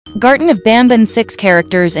Garten of Banban 6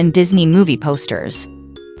 characters in Disney movie posters.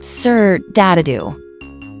 Sir, DadaDoo.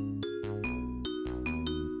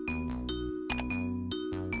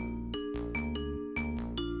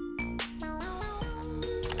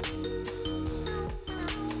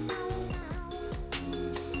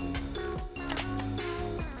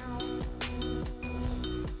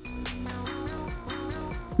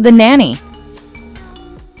 The Nanny.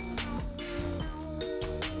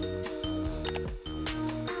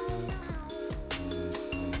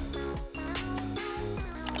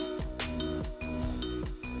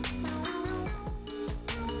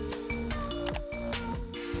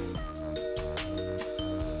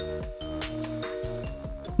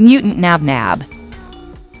 Mutant Nab Nab.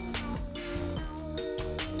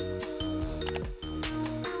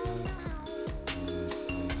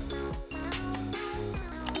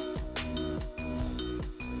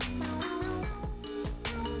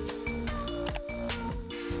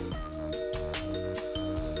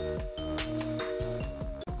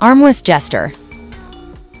 Armless Jester.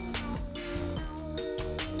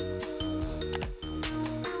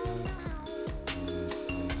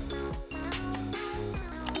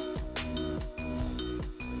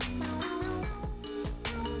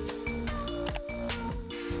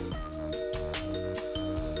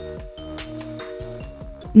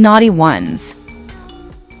 Naughty Ones.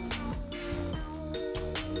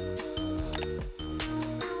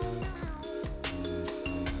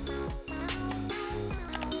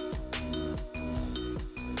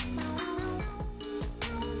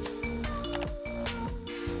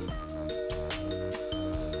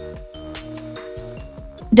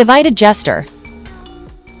 Divided Jester.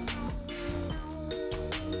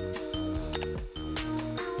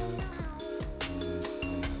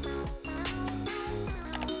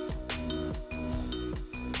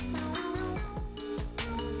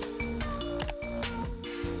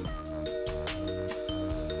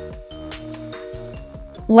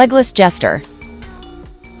 Legless Jester.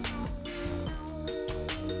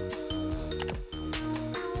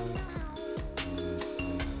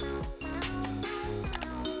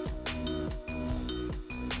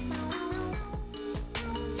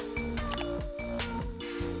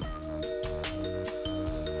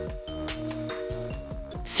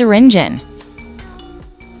 Syringeon.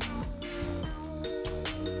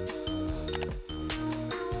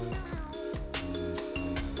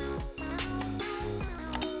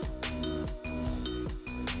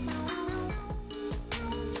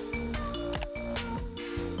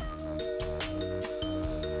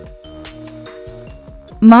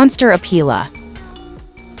 Monster Appeala.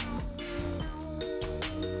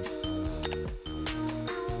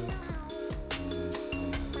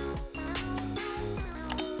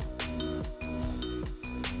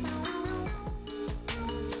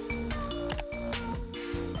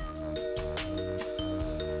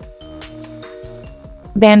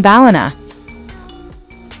 BanBaleena.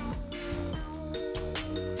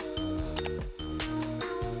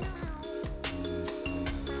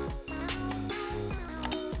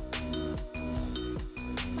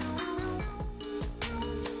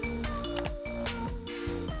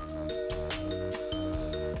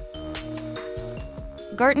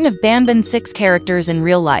 Garten of Banban 6 characters in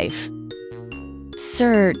real life.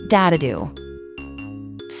 Sir, DadaDoo.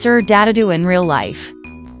 Sir, DadaDoo in real life.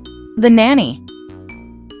 The Nanny.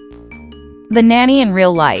 The Nanny in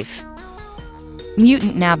real life.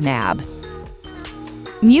 Mutant Nab Nab.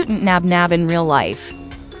 Mutant Nab Nab in real life.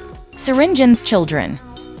 Syringion's children.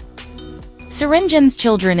 Syringion's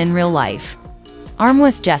children in real life.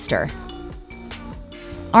 Armless Jester.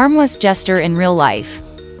 Armless Jester in real life.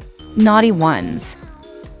 Naughty Ones.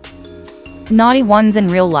 Naughty Ones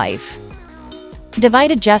in real life.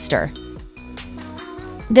 Divided Jester.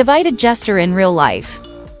 Divided Jester in real life.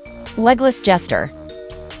 Legless Jester.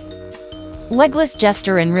 Legless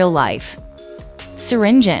Jester in real life.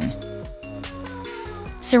 Syringeon.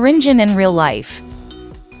 Syringeon in real life.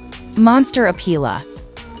 Monster Appeala.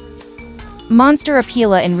 Monster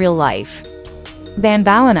Appeala in real life.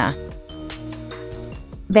 BanBaleena.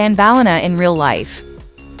 BanBaleena in real life.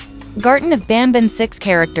 Garten of Banban 6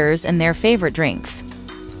 characters and their favorite drinks.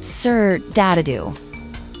 Sir, DadaDoo.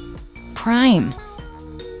 Prime.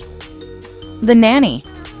 The Nanny.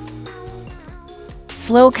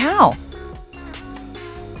 Slow Cow.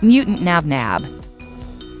 Mutant Nab Nab.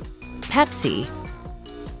 Pepsi.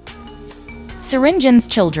 Syringion's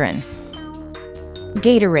children.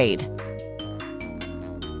 Gatorade.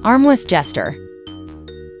 Armless Jester.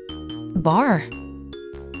 Bar.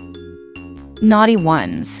 Naughty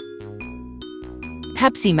Ones.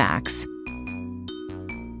 Pepsi Max.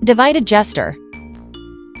 Divided Jester.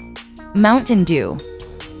 Mountain Dew.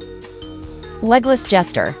 Legless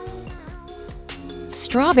Jester.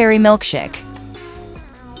 Strawberry milkshake.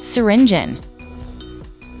 Syringeon.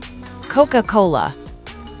 Coca-Cola.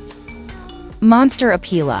 Monster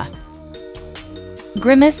Appeala.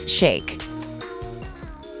 Grimace Shake.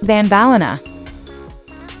 BanBaleena.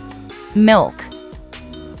 Milk.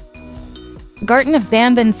 Garten of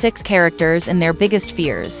Banban 6 characters and their biggest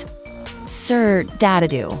fears. Sir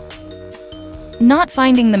DadaDoo. Not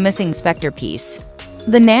finding the missing Spectre piece.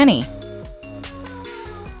 The Nanny.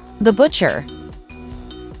 The Butcher.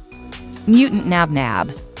 Mutant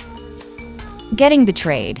Nab. Getting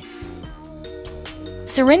betrayed.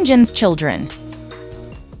 Syringeon's children.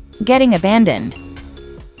 Getting abandoned.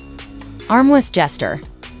 Armless Jester.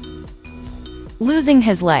 Losing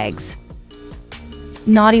his legs.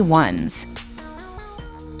 Naughty ones.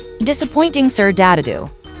 Disappointing Sir DadaDoo.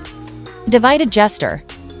 Divided Jester.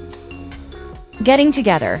 Getting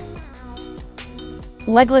together.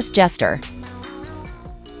 Legless Jester.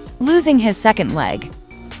 Losing his second leg.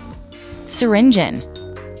 Syringeon.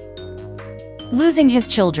 Losing his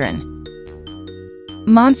children.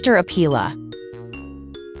 Monster Appeala.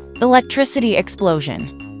 Electricity explosion.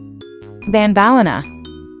 BanBaleena.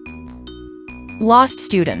 Lost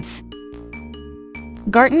students.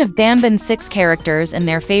 Garten of Banban 6 characters and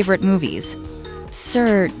their favorite movies.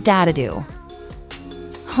 Sir DadaDoo.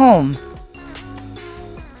 Home.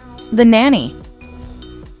 The Nanny.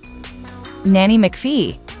 Nanny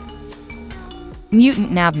McPhee.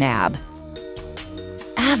 Mutant Nab.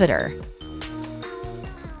 Avatar.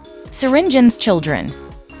 Syringeon's children.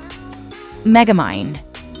 Megamind.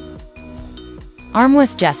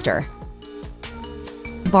 Armless Jester.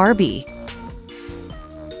 Barbie.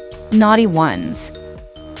 Naughty ones.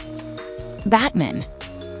 Batman.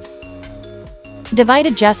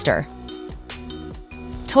 Divided Jester.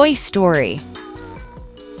 Toy Story.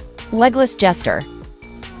 Legless Jester.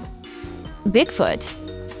 Bigfoot.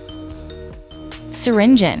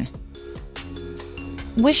 Syringeon.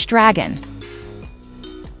 Wish Dragon.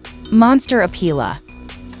 Monster Appeala.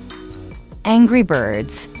 Angry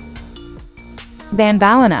Birds.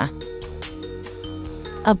 BanBaleena.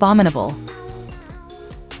 Abominable.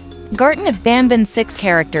 Garten of Banban 6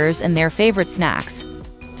 characters and their favorite snacks.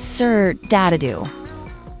 Sir DadaDoo.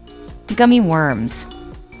 Gummy worms.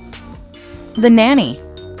 The Nanny.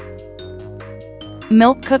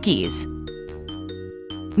 Milk cookies.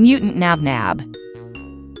 Mutant Nab.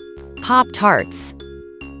 Pop-Tarts.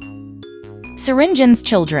 Syringeon's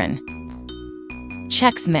children.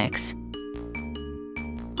 Chex Mix.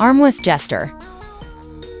 Armless Jester.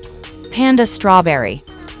 Panda Strawberry.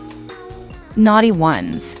 Naughty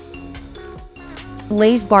ones.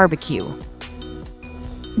 Lay's Barbecue.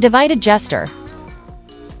 Divided Jester.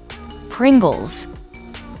 Pringles.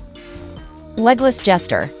 Legless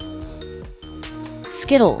Jester.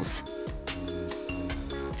 Skittles.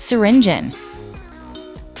 Syringeon.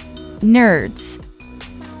 Nerds.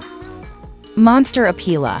 Monster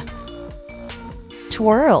Appeala.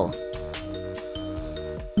 Twirl.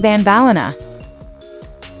 BanBaleena.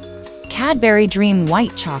 Cadbury Dream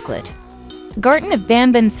White Chocolate. Garten of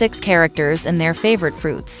Banban 6 characters and their favorite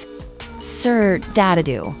fruits. Sir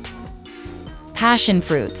DadaDoo. Passion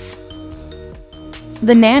fruits.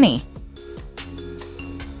 The Nanny.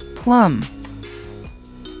 Plum.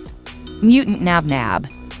 Mutant Nab.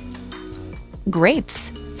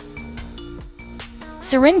 Grapes.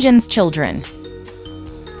 Syringeon's children.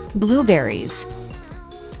 Blueberries.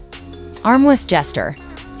 Armless Jester.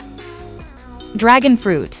 Dragon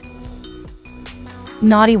fruit.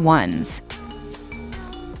 Naughty ones.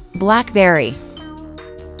 Blackberry.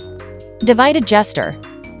 Divided Jester.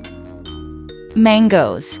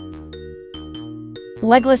 Mangoes.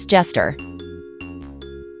 Legless Jester.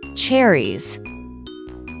 Cherries.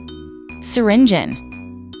 Syringeon.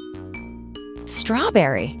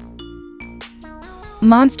 Strawberry.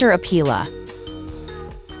 Monster Appeala.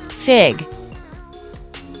 Fig.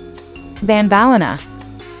 BanBaleena.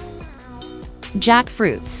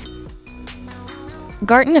 Jackfruits.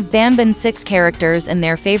 Garten of Banban 6 characters and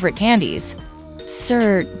their favorite candies.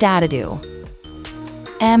 Sir DadaDoo.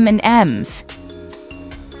 M&M's.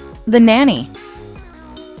 The Nanny.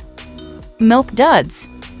 Milk Duds.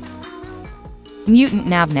 Mutant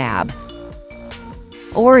Nab.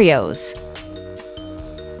 Oreos.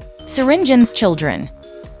 Syringeon's children.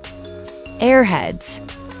 Airheads.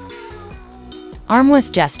 Armless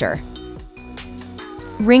Jester.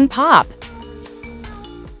 Ring Pop.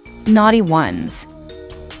 Naughty ones.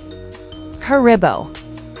 Haribo.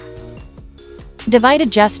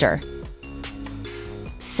 Divided Jester.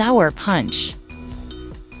 Sour Punch.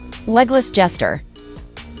 Legless Jester.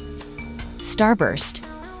 Starburst.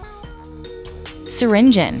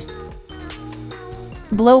 Syringeon.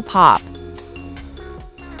 Blow Pop,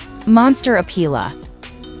 Monster Apela,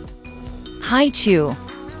 Hi Chew,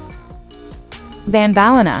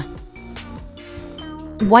 BanBaleena,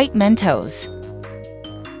 White Mentos.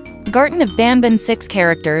 Garten of Banban 6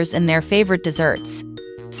 characters and their favorite desserts.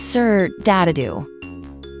 DadaDoo.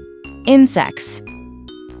 Insects.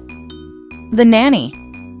 The Nanny.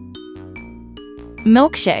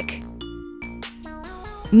 Milkshake.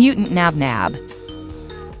 Mutant Nab.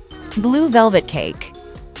 Blue Velvet Cake.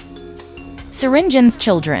 Syringion's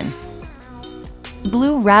Children.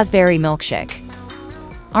 Blue Raspberry Milkshake.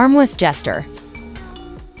 Armless Jester.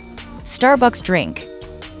 Starbucks Drink.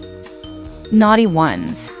 Naughty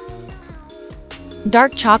Ones.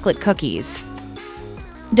 Dark Chocolate Cookies.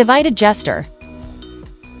 Divided Jester.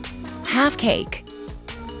 Half Cake.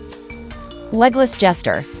 Legless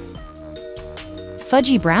Jester.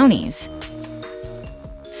 Fudgy Brownies.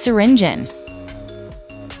 Syringeon.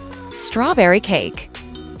 Strawberry Cake.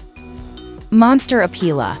 Monster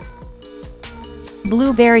Apela.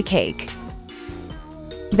 Blueberry Cake.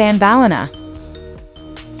 BanBaleena.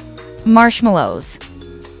 Marshmallows.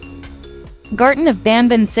 Garten of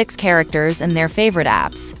Banban 6 characters and their favorite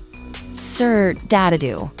apps.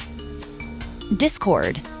 DadaDoo.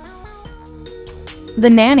 Discord. The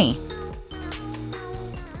Nanny.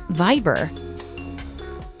 Viber.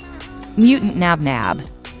 Mutant Nab.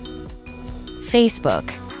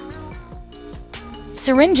 Facebook.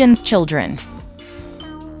 Syringion's Children.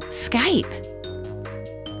 Skype.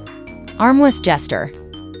 Armless Jester.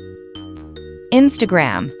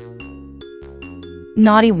 Instagram.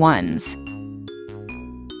 Naughty Ones.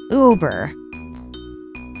 Uber.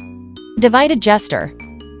 Divided Jester.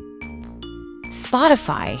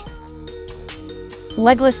 Spotify.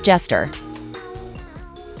 Legless Jester.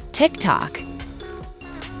 TikTok.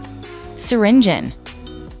 Syringeon.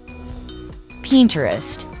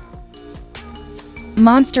 Pinterest.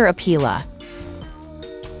 Monster Apela.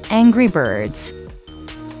 Angry Birds.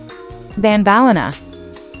 BanBaleena.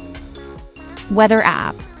 Weather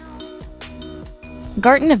app.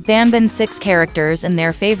 Garten of Banban 6 characters and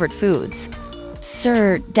their favorite foods.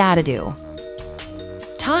 DadaDoo.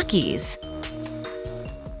 Takis.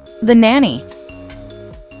 The Nanny.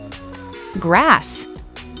 Grass.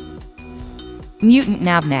 Mutant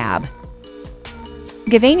Nab.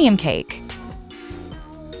 Gavanium Cake.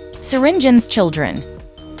 Syringion's Children.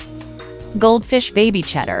 Goldfish Baby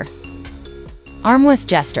Cheddar. Armless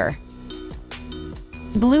Jester.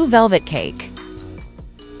 Blue Velvet Cake.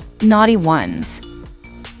 Naughty Ones.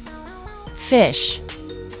 Fish.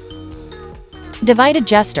 Divided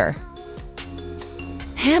Jester.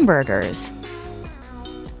 Hamburgers.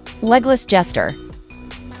 Legless Jester.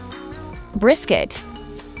 Brisket.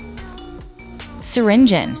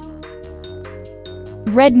 Syringeon.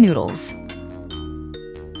 Red Noodles.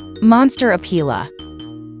 Monster Apela.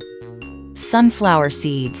 Sunflower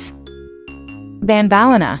Seeds.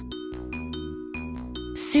 BanBaleena.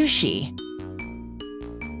 Sushi.